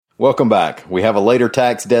Welcome back. We have a later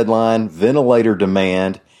tax deadline, ventilator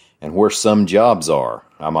demand, and where some jobs are.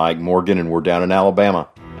 I'm Mike Morgan, and we're down in Alabama.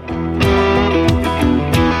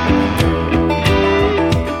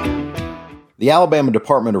 The Alabama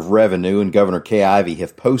Department of Revenue and Governor Kay Ivey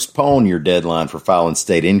have postponed your deadline for filing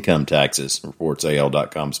state income taxes, reports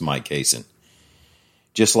AL.com's Mike Cason.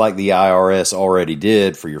 Just like the IRS already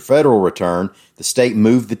did for your federal return, the state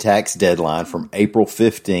moved the tax deadline from April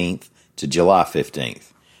 15th to July 15th.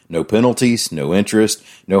 No penalties, no interest,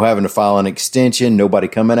 no having to file an extension, nobody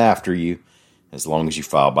coming after you, as long as you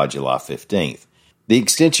file by July 15th. The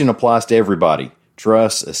extension applies to everybody,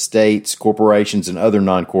 trusts, estates, corporations, and other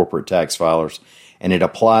non-corporate tax filers, and it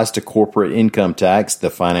applies to corporate income tax, the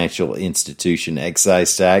financial institution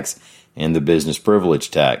excise tax, and the business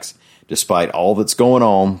privilege tax. Despite all that's going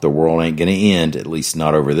on, the world ain't going to end, at least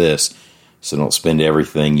not over this, so don't spend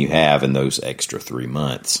everything you have in those extra 3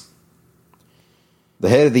 months. The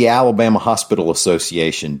head of the Alabama Hospital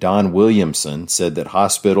Association, Don Williamson, said that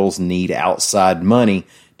hospitals need outside money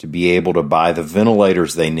to be able to buy the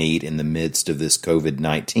ventilators they need in the midst of this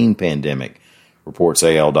COVID-19 pandemic, reports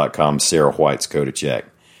AL.com's Sarah White's Kodacheck.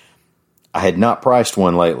 I had not priced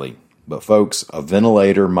one lately, but folks, a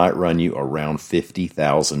ventilator might run you around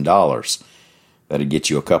 $50,000. That'd get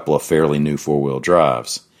you a couple of fairly new four-wheel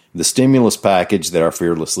drives. The stimulus package that our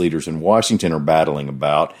fearless leaders in Washington are battling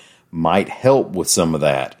about might help with some of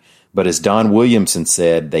that. But as Don Williamson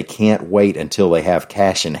said, they can't wait until they have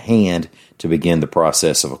cash in hand to begin the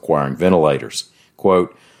process of acquiring ventilators.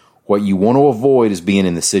 Quote, what you want to avoid is being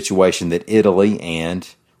in the situation that Italy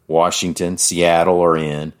and Washington, Seattle are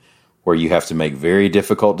in, where you have to make very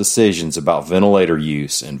difficult decisions about ventilator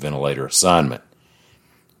use and ventilator assignment.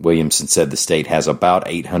 Williamson said the state has about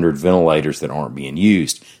 800 ventilators that aren't being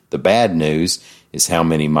used. The bad news is how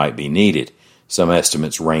many might be needed. Some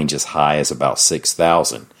estimates range as high as about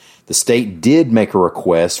 6,000. The state did make a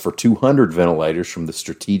request for 200 ventilators from the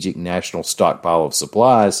Strategic National Stockpile of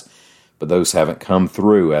Supplies, but those haven't come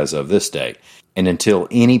through as of this date. And until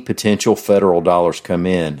any potential federal dollars come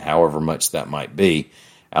in, however much that might be,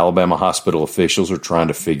 Alabama hospital officials are trying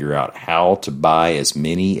to figure out how to buy as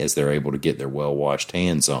many as they're able to get their well-washed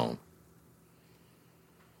hands on.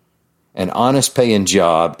 An honest paying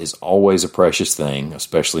job is always a precious thing,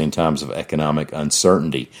 especially in times of economic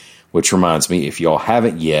uncertainty, which reminds me, if y'all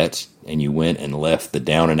haven't yet, and you went and left the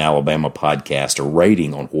Down in Alabama podcast a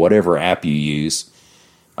rating on whatever app you use,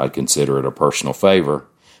 I'd consider it a personal favor.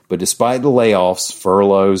 But despite the layoffs,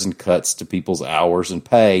 furloughs, and cuts to people's hours and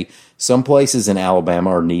pay, some places in Alabama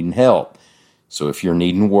are needing help. So if you're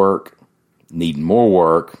needing work, needing more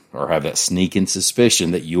work, or have that sneaking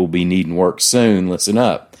suspicion that you'll be needing work soon, listen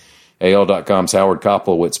up. AL.com's Howard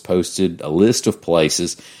Koplowitz posted a list of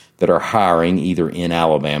places that are hiring either in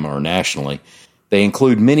Alabama or nationally. They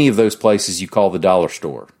include many of those places you call the dollar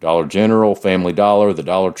store. Dollar General, Family Dollar, the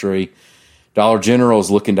Dollar Tree. Dollar General is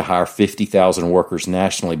looking to hire 50,000 workers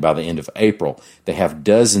nationally by the end of April. They have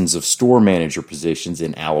dozens of store manager positions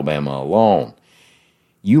in Alabama alone.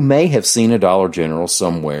 You may have seen a Dollar General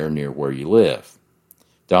somewhere near where you live.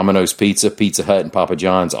 Domino's Pizza, Pizza Hut, and Papa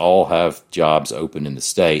John's all have jobs open in the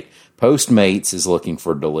state. Postmates is looking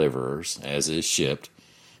for deliverers, as is Shipt.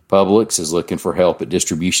 Publix is looking for help at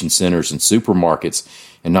distribution centers and supermarkets,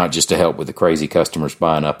 and not just to help with the crazy customers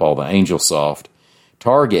buying up all the Angel Soft.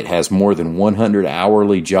 Target has more than 100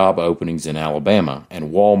 hourly job openings in Alabama,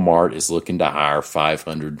 and Walmart is looking to hire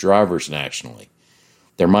 500 drivers nationally.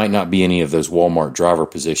 There might not be any of those Walmart driver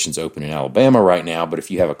positions open in Alabama right now, but if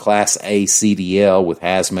you have a Class A CDL with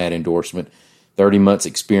hazmat endorsement, 30 months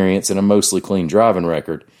experience, and a mostly clean driving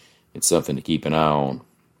record, it's something to keep an eye on.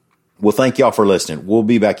 Well, thank y'all for listening. We'll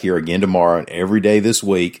be back here again tomorrow and every day this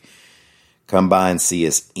week. Come by and see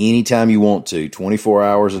us anytime you want to, 24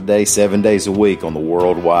 hours a day, 7 days a week on the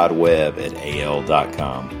World Wide Web at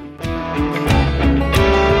AL.com.